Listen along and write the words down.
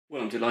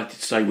Well, I'm delighted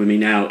to say with me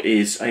now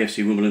is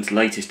AFC Wimbledon's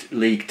latest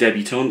league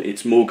debutant.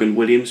 It's Morgan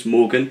Williams.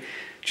 Morgan,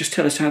 just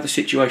tell us how the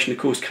situation, of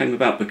course, came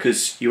about,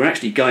 because you were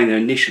actually going there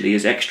initially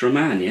as extra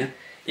man, yeah?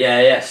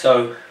 Yeah.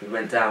 So we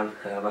went down.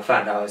 I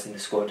found out I was in the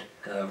squad.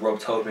 Rob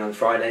told me on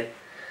Friday.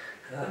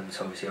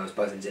 So obviously I was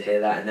buzzing to hear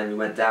that. And then we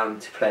went down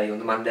to play on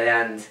the Monday.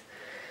 And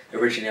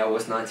originally I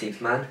was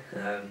 19th man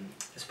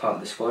as part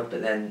of the squad,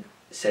 but then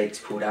Sakes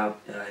pulled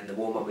out in the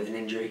warm-up with an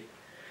injury.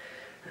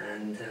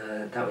 And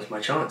that was my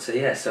chance.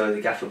 So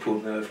the gaffer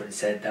pulled me over and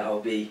said that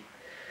I'll be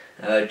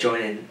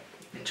joining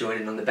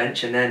on the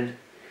bench, and then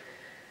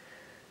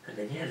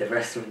the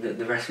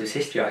rest was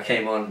history. I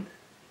came on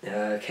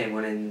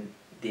in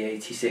the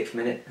 86th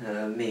minute.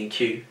 Me and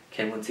Q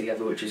came on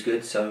together, which was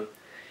good. So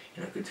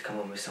good to come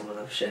on with someone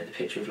I've shared the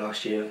picture of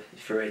last year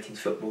for 18s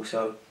football.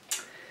 So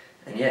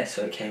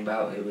it came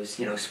about. It was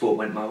sport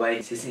went my way.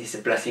 It's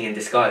a blessing in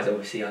disguise.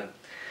 Obviously I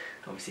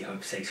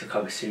hope Sakes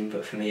recover soon,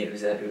 but for me it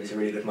was a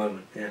really good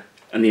moment. Yeah.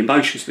 And the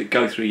emotions that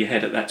go through your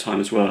head at that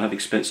time as well, having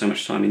spent so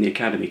much time in the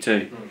academy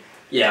too.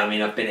 Yeah, I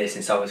mean, I've been here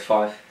since I was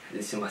 5.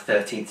 This is my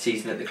 13th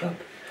season at the club.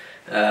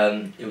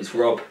 It was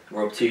Rob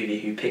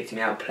Tuvey who picked me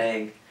out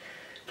playing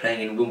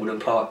in Wimbledon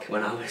Park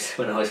when I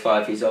was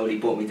 5 years old. He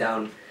brought me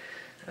down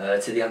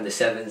to the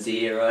under-7s a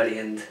year early,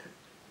 and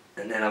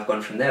then I've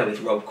gone from there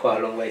with Rob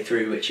quite a long way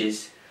through, which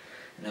is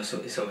so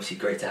it's obviously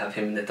great to have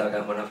him in the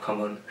dugout when I've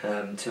come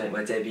on to make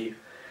my debut.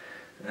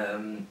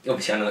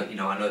 Obviously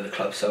I know the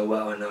club so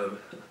well. I know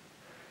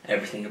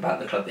everything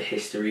about the club, the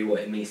history, what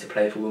it means to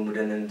play for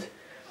Wimbledon,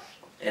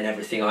 and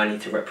everything I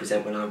need to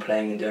represent when I'm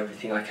playing, and do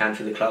everything I can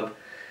for the club.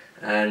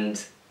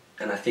 And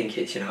I think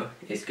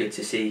it's good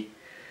to see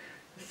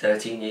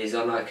 13 years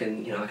on I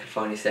can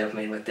finally say I've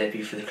made my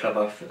debut for the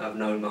club I've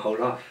known my whole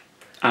life.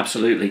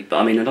 Absolutely. But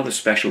I mean, another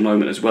special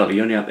moment as well.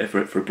 You're only out there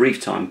for a brief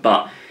time,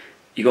 but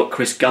you got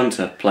Chris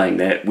Gunter playing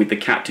there with the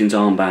captain's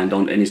armband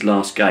on in his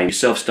last game.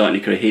 Yourself starting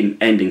your career, him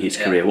ending his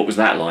career. What was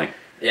that like?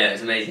 Yeah, it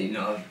was amazing.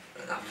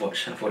 I've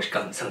watched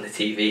Gunter on the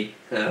TV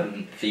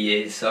for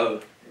years.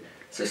 So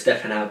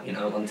stepping out,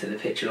 onto the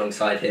pitch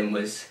alongside him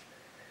was,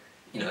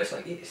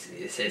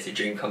 it's a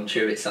dream come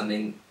true. It's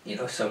something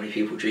so many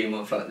people dream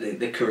of, like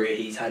the career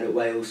he's had at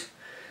Wales,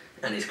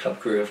 and his club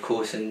career, of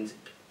course, and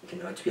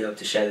to be able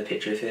to share the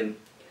picture of him,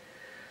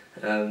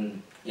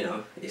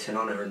 it's an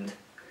honour, and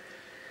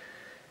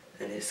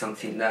it's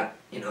something that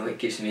it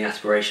gives me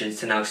aspirations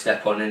to now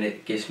step on, and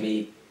it gives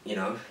me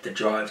the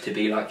drive to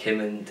be like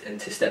him, and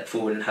to step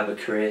forward and have a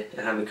career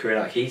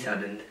like he's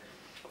had. And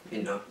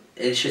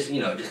it's just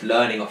just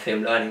learning off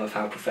him, learning off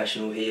how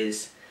professional he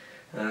is,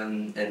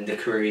 and the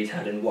career he's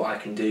had, and what I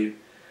can do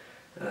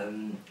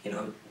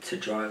to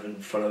drive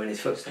and follow in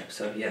his footsteps.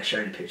 So yeah,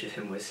 sharing a picture of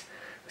him was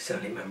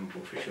certainly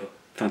memorable for sure.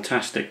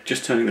 Fantastic.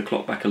 Just turning the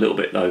clock back a little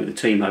bit though, the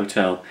team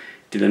hotel,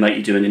 did they make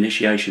you do an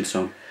initiation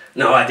song?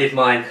 No, I did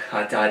mine.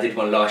 I did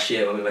one last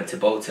year when we went to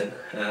Bolton.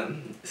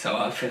 So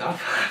I've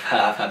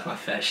had my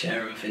fair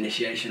share of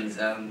initiations.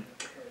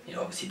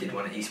 Obviously did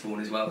one at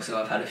Eastbourne as well.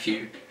 So I've had a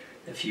few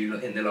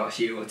in the last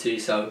year or two.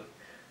 So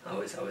I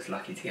was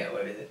lucky to get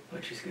away with it,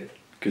 which is good.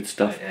 Good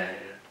stuff. Yeah.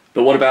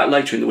 But what about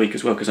later in the week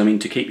as well? Because I mean,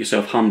 to keep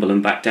yourself humble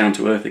and back down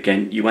to earth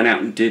again, you went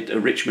out and did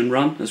a Richmond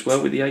run as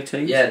well with the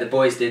 18s. Yeah, the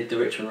boys did the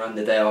Richmond run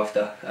the day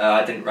after.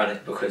 I didn't run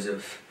it because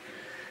of.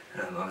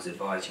 I was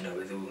advised,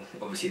 with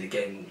obviously the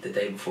game the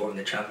day before and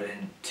the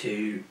travelling,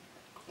 to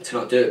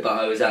not do it. But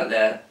I was out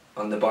there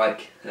on the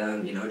bike,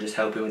 just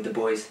helping with the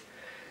boys,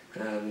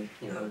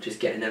 just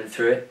getting them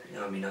through it.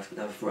 I mean,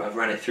 I've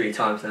run it 3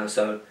 times now,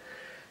 so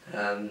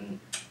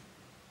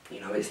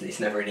it's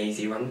never an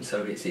easy run.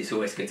 So it's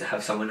always good to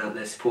have someone out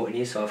there supporting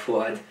you. So I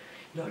thought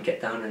I'd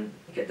get down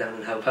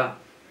and help out.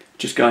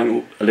 Just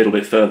going a little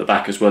bit further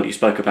back as well, you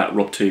spoke about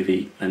Rob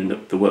Tuvey and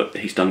the work that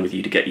he's done with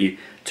you to get you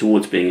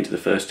towards being into the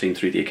first team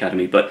through the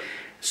academy. But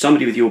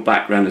somebody with your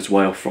background as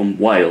well, from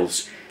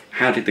Wales,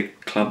 how did the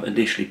club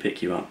initially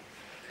pick you up?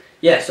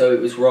 Yeah, so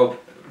it was Rob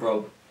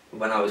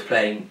when I was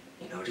playing,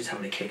 just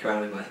having a kick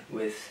around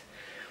with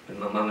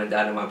my mum and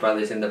dad and my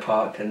brothers in the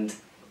park, and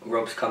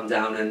Rob's come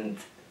down and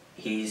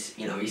he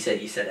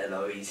said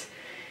hello. He's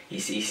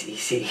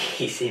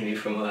seen me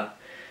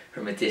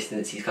from a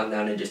distance. He's come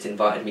down and just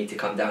invited me to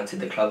come down to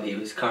the club. He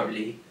was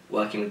currently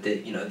working with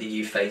the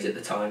youth phase at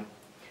the time,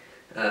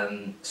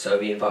 so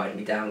he invited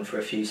me down for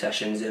a few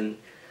sessions, and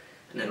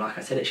then, like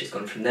I said, it's just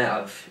gone from there.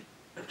 I've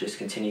just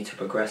continued to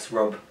progress.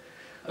 Rob,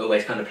 I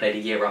always kind of played a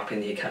year up in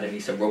the academy,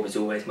 so Rob was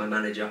always my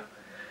manager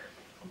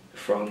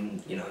from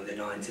the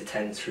 9s to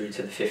 10s through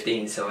to the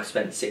 15s. So I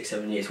spent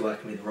 6-7 years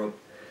working with Rob,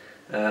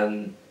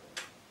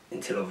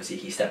 until obviously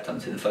he stepped up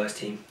to the first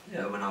team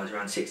when I was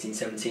around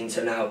 16-17.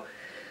 So now,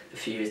 a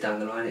few years down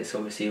the line, it's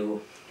obviously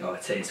all,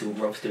 I'd say it's all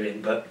Rob's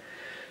doing, but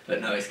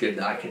no, it's good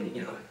that I can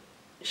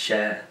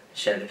share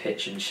the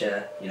pitch and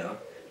share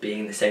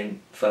being in the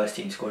same first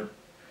team squad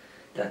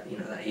that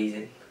that he's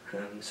in.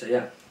 So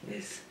yeah,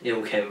 it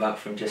all came about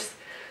from just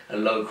a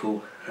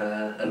local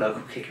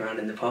kick around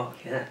in the park.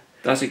 Yeah.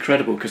 That's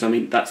incredible, because I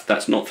mean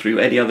that's not through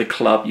any other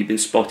club you've been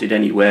spotted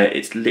anywhere.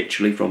 It's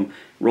literally from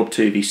Rob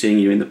Tuvey seeing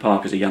you in the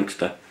park as a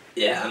youngster.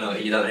 Yeah, I know,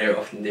 you don't hear it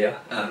often, do you?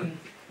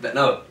 But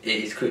no,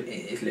 it's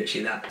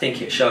literally that. I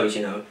think it shows,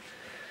 you know,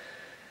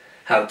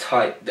 how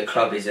tight the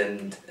club is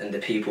and the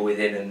people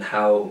within, and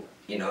how,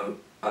 you know,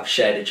 I've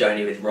shared a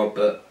journey with Rob,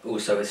 but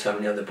also with so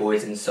many other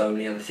boys and so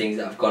many other things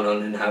that have gone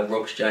on, and how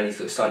Rob's journeys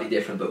look slightly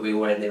different, but we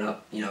all ended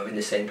up, you know, in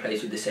the same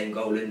place with the same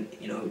goal, and,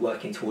 you know,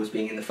 working towards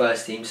being in the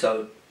first team.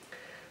 So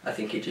I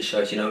think it just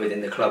shows, you know,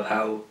 within the club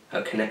how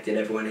connected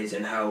everyone is,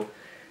 and how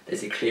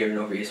there's a clear and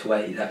obvious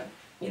way that,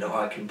 you know,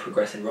 I can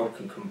progress and Rob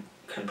can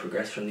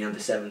progress from the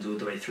under-7s all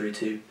the way through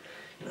to,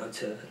 you know,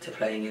 to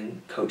playing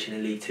and coaching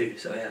in League Two.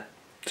 So yeah.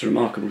 It's a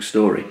remarkable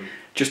story.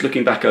 Just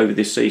looking back over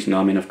this season,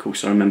 I mean, of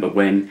course, I remember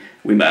when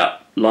we met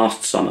up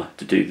last summer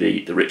to do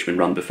the Richmond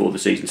run before the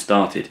season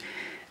started,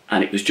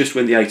 and it was just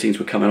when the 18s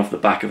were coming off the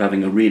back of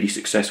having a really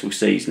successful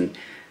season.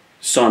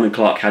 Simon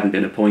Clark hadn't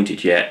been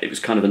appointed yet. It was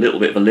kind of a little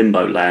bit of a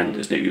limbo land,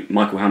 isn't it?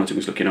 Michael Hamilton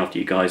was looking after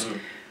you guys,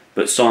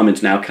 but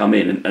Simon's now come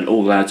in, and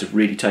all the lads have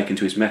really taken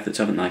to his methods,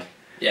 haven't they?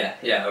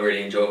 Yeah, I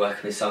really enjoy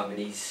working with Simon.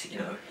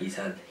 He's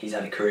had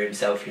a career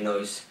himself. He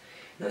knows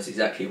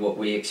exactly what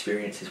we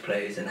experience as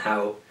players, and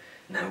how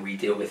we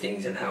deal with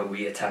things, and how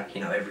we attack,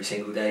 you know, every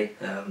single day.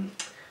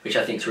 Which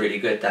I think is really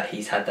good that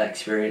he's had that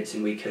experience,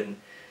 and we can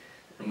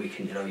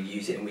you know,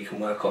 use it, and we can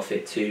work off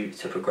it to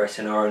progress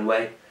in our own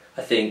way.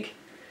 I think,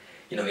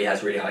 you know, he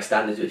has really high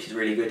standards, which is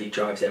really good. He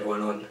drives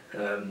everyone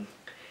on,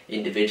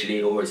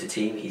 individually or as a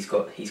team. He's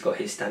got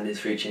his standards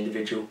for each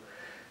individual,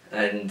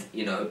 and,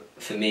 you know,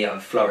 for me,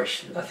 I've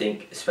flourished. I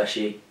think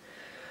especially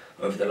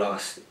over the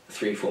last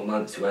 3-4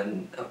 months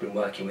when I've been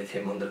working with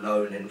him on the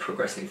loan and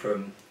progressing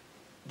from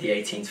the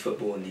 18s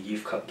football and the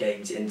youth cup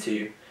games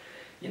into,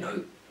 you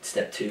know,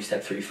 step 2,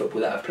 step 3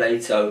 football that I've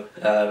played. So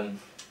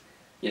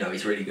you know,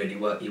 he's really good. He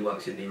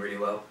works with me really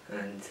well,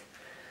 and,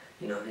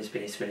 you know, it's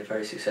been a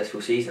very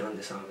successful season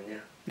under Simon. Yeah,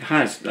 it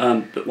has.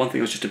 But one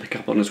thing I was just to pick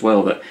up on as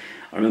well, that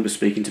I remember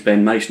speaking to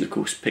Ben Mason, of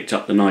course, picked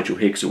up the Nigel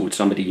Higgs Award,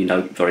 somebody you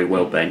know very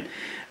well, Ben,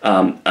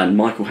 and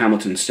Michael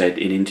Hamilton said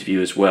in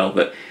interview as well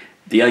that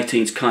the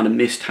 18s kind of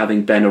missed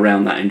having Ben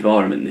around that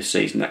environment this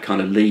season, that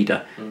kind of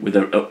leader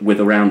with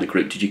around the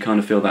group. Did you kind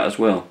of feel that as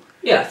well?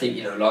 Yeah, I think,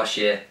 you know, last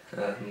year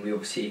we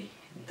obviously,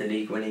 the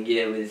league winning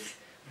year with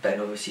Ben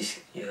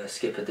obviously, you know,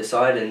 skippered the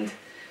side, and,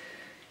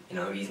 you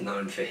know, he's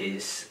known for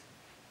his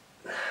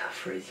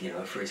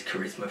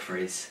charisma, for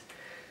his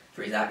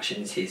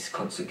actions, his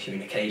constant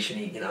communication.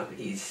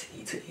 He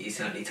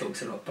certainly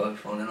talks a lot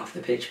both on and off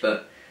the pitch.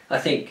 But I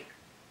think,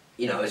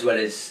 you know, as well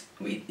as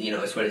we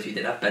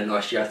did have Ben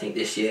last year, I think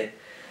this year,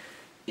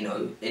 you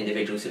know,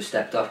 individuals have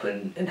stepped up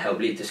and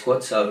helped lead the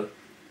squad. So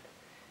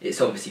it's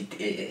obviously,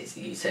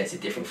 you say it's a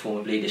different form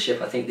of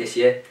leadership. I think this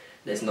year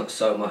there's not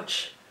so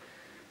much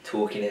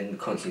talking and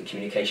constant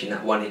communication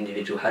that one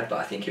individual had, but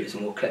I think it was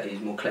more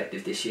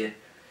collective this year,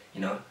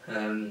 you know,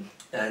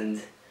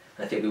 and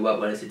I think we worked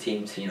well as a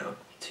team to, you know,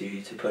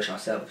 to push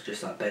ourselves,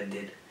 just like Ben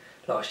did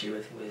last year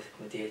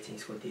with the 18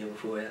 squad the year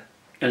before. Yeah.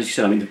 As you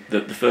said, I mean,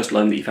 the first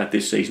loan that you've had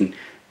this season,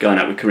 going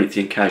out with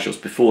Corinthian Casuals.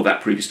 Before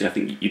that, previously, I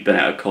think you'd been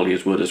out at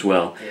Collier's Wood as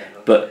well. Yeah,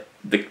 but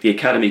the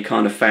academy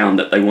kind of found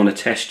that they want to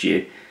test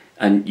you,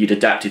 and you'd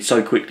adapted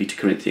so quickly to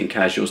Corinthian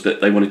Casuals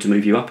that they wanted to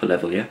move you up a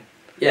level, yeah?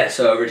 Yeah,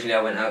 so originally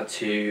I went out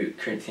to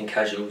Corinthian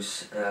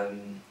Casuals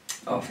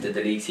after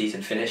the league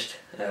season finished,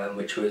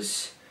 which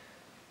was,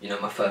 you know,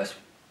 my first.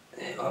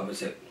 I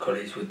was at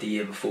Collier's Wood the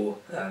year before,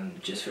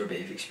 just for a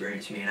bit of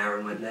experience. Me and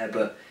Aaron went there,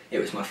 but it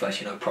was my first,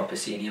 you know, proper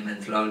senior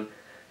men's loan.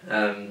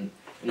 You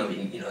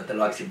know, the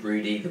likes of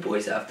Rudy, the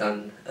boys that have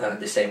done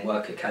the same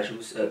work at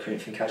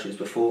Corinthian Casuals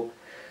before.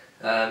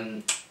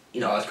 You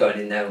know, I was going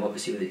in there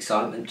obviously with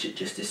excitement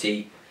just to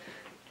see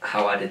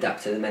how I'd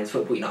adapt to the men's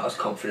football. You know, I was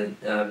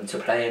confident to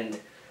play, and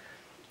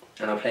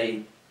I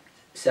played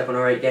 7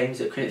 or 8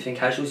 games at Corinthian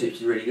Casuals, which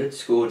was really good.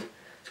 Scored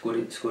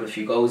a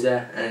few goals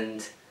there,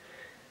 and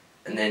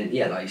then,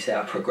 yeah, like you say,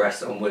 I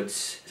progressed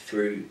onwards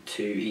through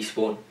to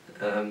Eastbourne.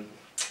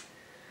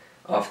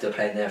 After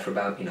playing there for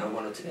about, you know,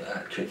 1 or 2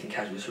 Corinthian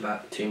Casuals for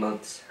about 2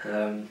 months,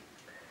 and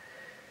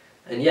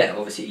yeah,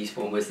 obviously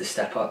Eastbourne was the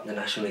step up, the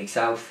National League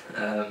South,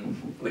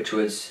 which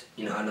was,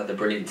 you know, another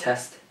brilliant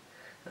test.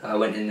 I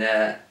went in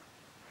there.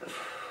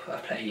 I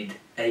played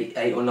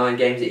 8 or 9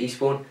 games at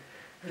Eastbourne,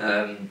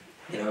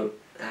 you know,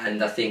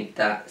 and I think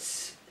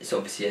it's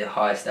obviously a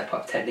higher step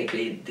up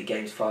technically. The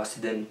game's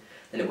faster than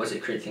it was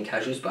at Corinthian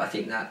Casuals, but I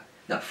think that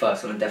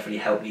first one definitely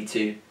helped me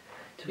to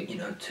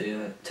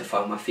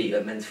find my feet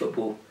at men's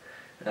football.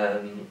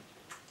 And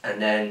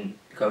then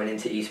going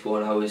into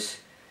Eastbourne, I was,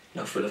 you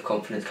know, full of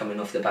confidence coming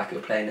off the back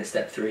of playing at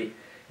step 3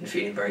 and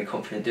feeling very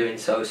confident doing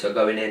so. So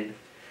going in,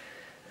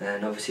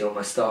 and obviously on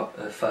my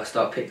first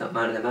start, picked up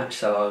man of the match.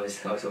 So I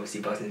was obviously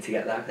buzzing to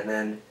get that, and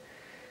then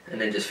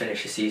just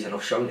finish the season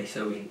off strongly.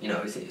 So you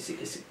know,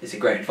 it's a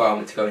great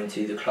environment to go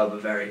into. The club are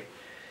very,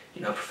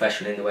 you know,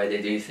 professional in the way they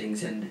do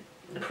things, and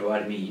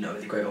provided me, you know,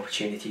 with a great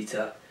opportunity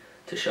to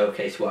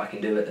showcase what I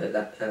can do at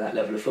that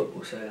level of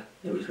football. So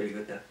yeah, it was really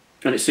good there.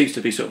 And it seems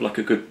to be sort of like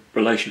a good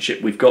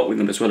relationship we've got with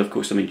them as well, of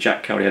course. I mean,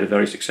 Jack Curry had a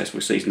very successful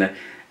season there.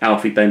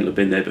 Alfie Bendel had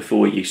been there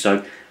before you,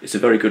 so it's a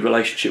very good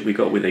relationship we've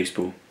got with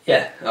Eastbourne.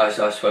 Yeah,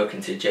 I've spoken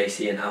to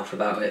JC and Alf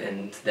about it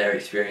and their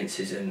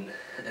experiences and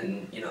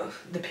you know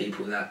the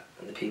people that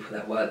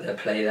work there,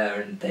 play there,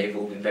 and they've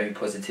all been very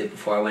positive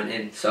before I went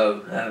in.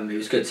 So it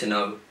was good to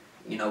know,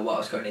 you know, what I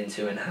was going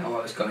into and how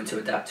I was going to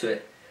adapt to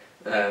it.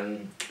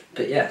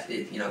 But yeah,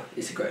 you know,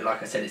 it's a great,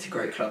 like I said, it's a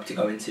great club to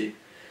go into.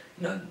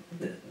 You know,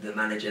 the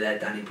manager there,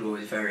 Danny Bloor,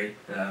 is very,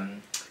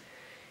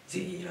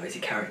 he's a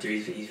character.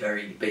 He's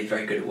very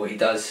good at what he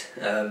does.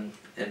 And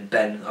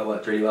Ben, I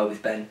worked really well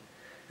with Ben,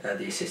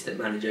 the assistant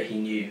manager. He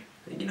knew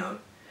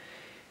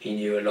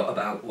a lot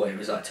about what it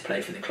was like to play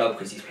for the club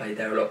because he's played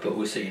there a lot, but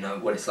also, you know,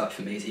 what it's like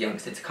for me as a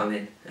youngster to come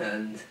in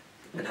and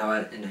how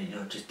I, you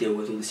know, just deal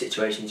with all the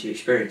situations you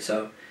experience.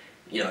 So,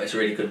 you know, it's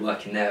really good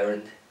working there,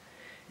 and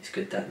it's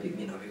good that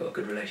we've got a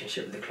good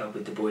relationship with the club,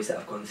 with the boys that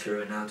have gone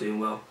through and now doing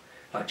well.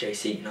 Like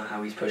JC, you know,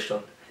 how he's pushed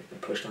on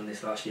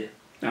this last year.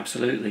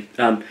 Absolutely.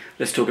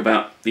 Let's talk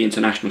about the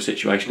international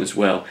situation as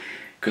well,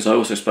 because I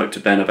also spoke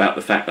to Ben about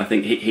the fact I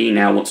think he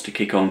now wants to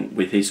kick on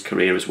with his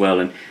career as well,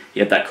 and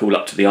he had that call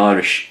up to the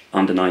Irish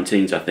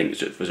Under-19s, I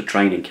think, it was a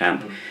training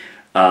camp.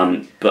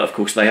 But of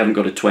course they haven't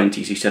got a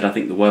 20s. He said I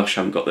think the Welsh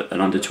haven't got an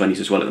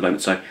Under-20s as well at the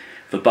moment. So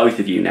for both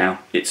of you now,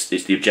 it's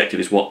the objective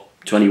is what?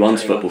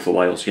 21s football for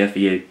Wales, yeah, for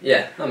you?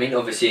 Yeah, I mean,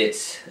 obviously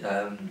it's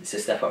a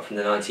step up from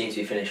the 19s.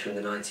 We finished from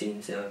the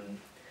 19s.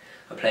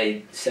 I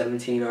played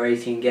 17 or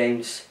 18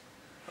 games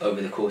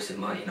over the course of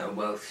my, you know,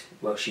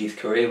 Welsh youth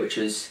career, which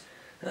was,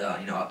 you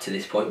know, up to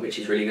this point, which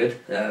is really good.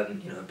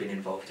 You know, I've been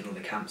involved in all the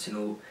camps and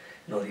all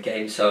the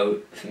games.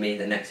 So for me,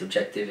 the next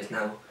objective is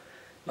now,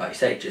 like you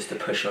say, just to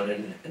push on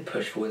and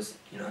push forwards,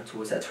 you know,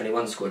 towards that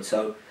 21 squad.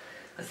 So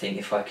I think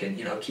if I can,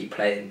 you know, keep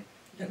playing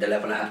at the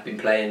level I have been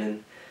playing,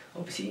 and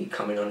obviously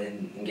coming on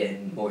and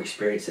getting more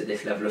experience at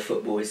this level of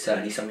football is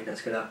certainly something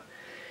that's gonna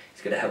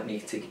help me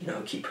to, you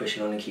know, keep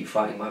pushing on and keep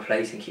fighting my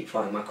place and keep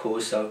fighting my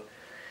cause. So,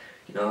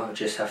 you know, I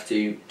just have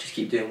to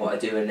keep doing what I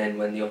do, and then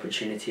when the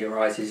opportunity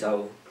arises,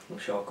 I'm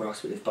sure I'll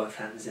grasp it with both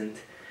hands and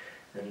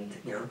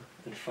you know,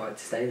 and fight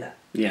to stay there.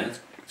 Yeah,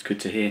 it's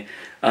good to hear.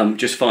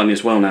 Just finally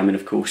as well now, I mean,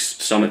 of course,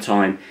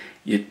 summertime,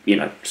 you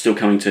know, still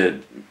coming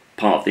to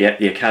part of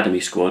the academy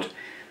squad.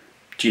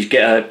 Do you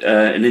get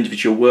an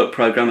individual work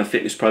programme, a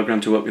fitness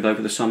programme to work with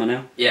over the summer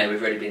now? Yeah,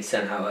 we've already been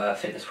sent out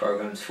fitness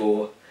programmes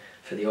for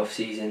the off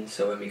season.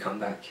 So when we come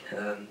back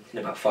in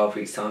about 5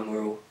 weeks' time,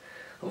 we're all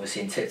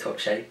obviously in tip-top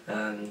shape.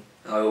 I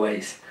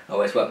always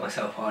work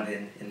myself hard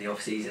in the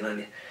off season.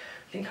 I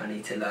think I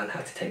need to learn how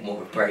to take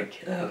more of a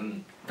break.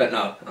 But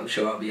no, I'm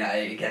sure I'll be at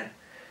it again.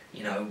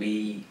 You know,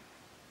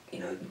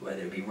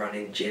 whether it be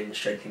running, gym,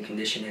 strength and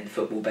conditioning,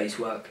 football-based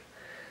work.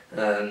 You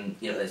know,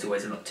 there's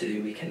always a lot to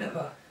do. We can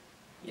never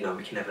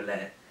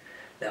let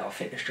our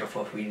fitness drop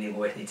off. We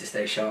always need to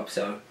stay sharp.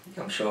 So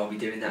I'm sure I'll be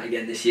doing that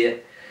again this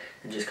year,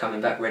 and just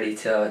coming back ready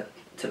to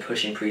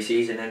push in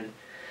pre-season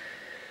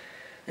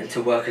and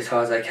to work as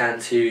hard as I can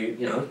to,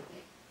 you know,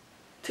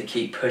 to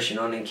keep pushing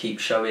on and keep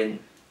showing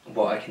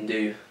what I can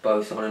do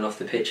both on and off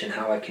the pitch, and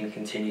how I can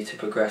continue to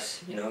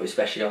progress, you know,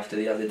 especially after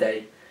the other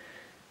day,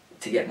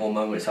 to get more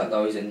moments like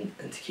those and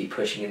to keep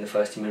pushing in the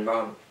first team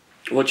environment.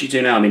 What do you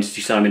do now? I mean, as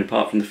you say,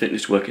 apart from the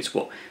fitness work, it's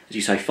what, as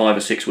you say, 5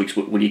 or 6 weeks.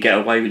 Will you get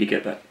away? Will you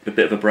get back a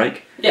bit of a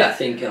break? Yeah, I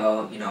think you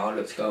know, I'll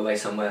look to go away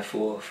somewhere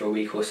for a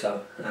week or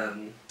so,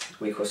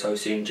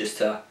 soon, just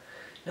to,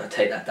 you know,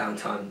 take that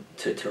downtime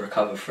to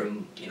recover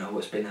from, you know,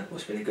 what's been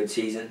a good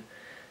season.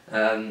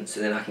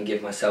 So then I can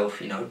give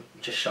myself, you know,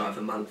 just shy of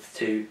a month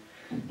to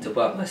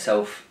work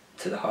myself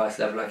to the highest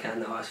level I can,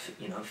 the highest,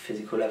 you know,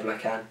 physical level I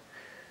can.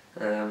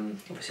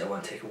 Obviously I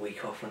won't take a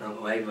week off when I'm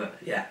away, but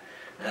yeah.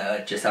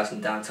 Just have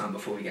some downtime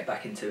before we get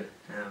back into it.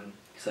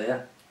 So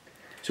yeah.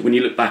 So when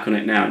you look back on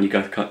it now and you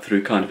go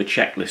through kind of a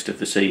checklist of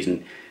the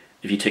season,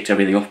 have you ticked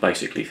everything off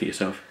basically for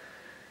yourself?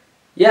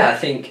 Yeah, I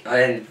think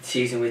I ended the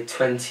season with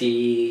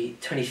 23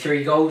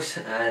 goals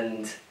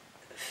and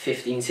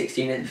 15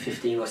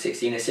 or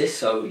 16 assists.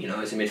 So, you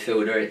know, as a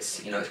midfielder, it's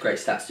great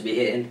stats to be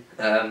hitting.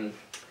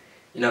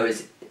 You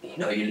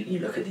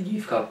look at the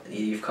youth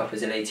cup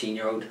as an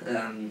 18-year-old.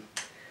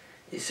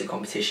 It's a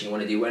competition you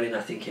want to do well in.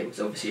 I think it was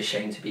obviously a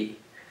shame to be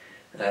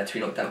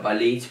knocked out by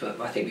Leeds, but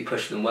I think we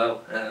pushed them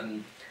well.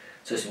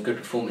 So some good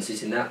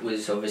performances in that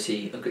was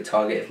obviously a good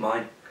target of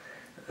mine.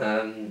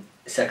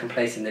 Second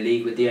place in the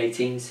league with the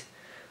 18s.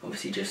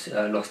 Obviously just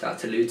lost out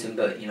to Luton,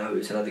 but you know, it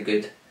was another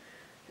good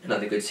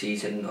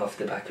season off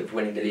the back of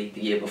winning the league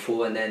the year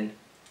before, and then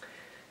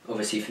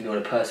obviously for me on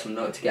a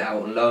personal note to get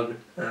out on loan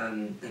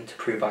and to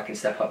prove I can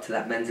step up to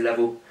that men's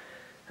level,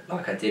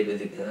 like I did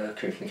with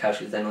Corinthian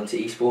Casuals, then on to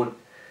Eastbourne.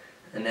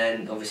 And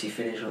then obviously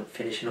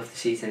finishing off the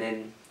season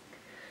in,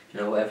 you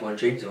know, what everyone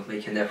dreams of,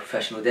 making their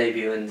professional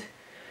debut,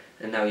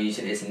 and now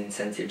using it as an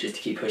incentive just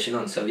to keep pushing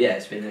on. So yeah,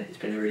 it's been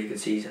a really good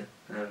season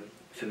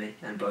for me,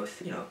 and both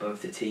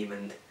the team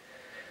and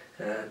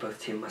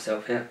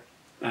myself. Yeah.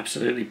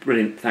 Absolutely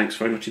brilliant. Thanks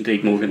very much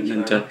indeed, Morgan,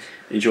 and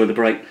enjoy the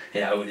break.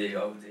 Yeah, I will do.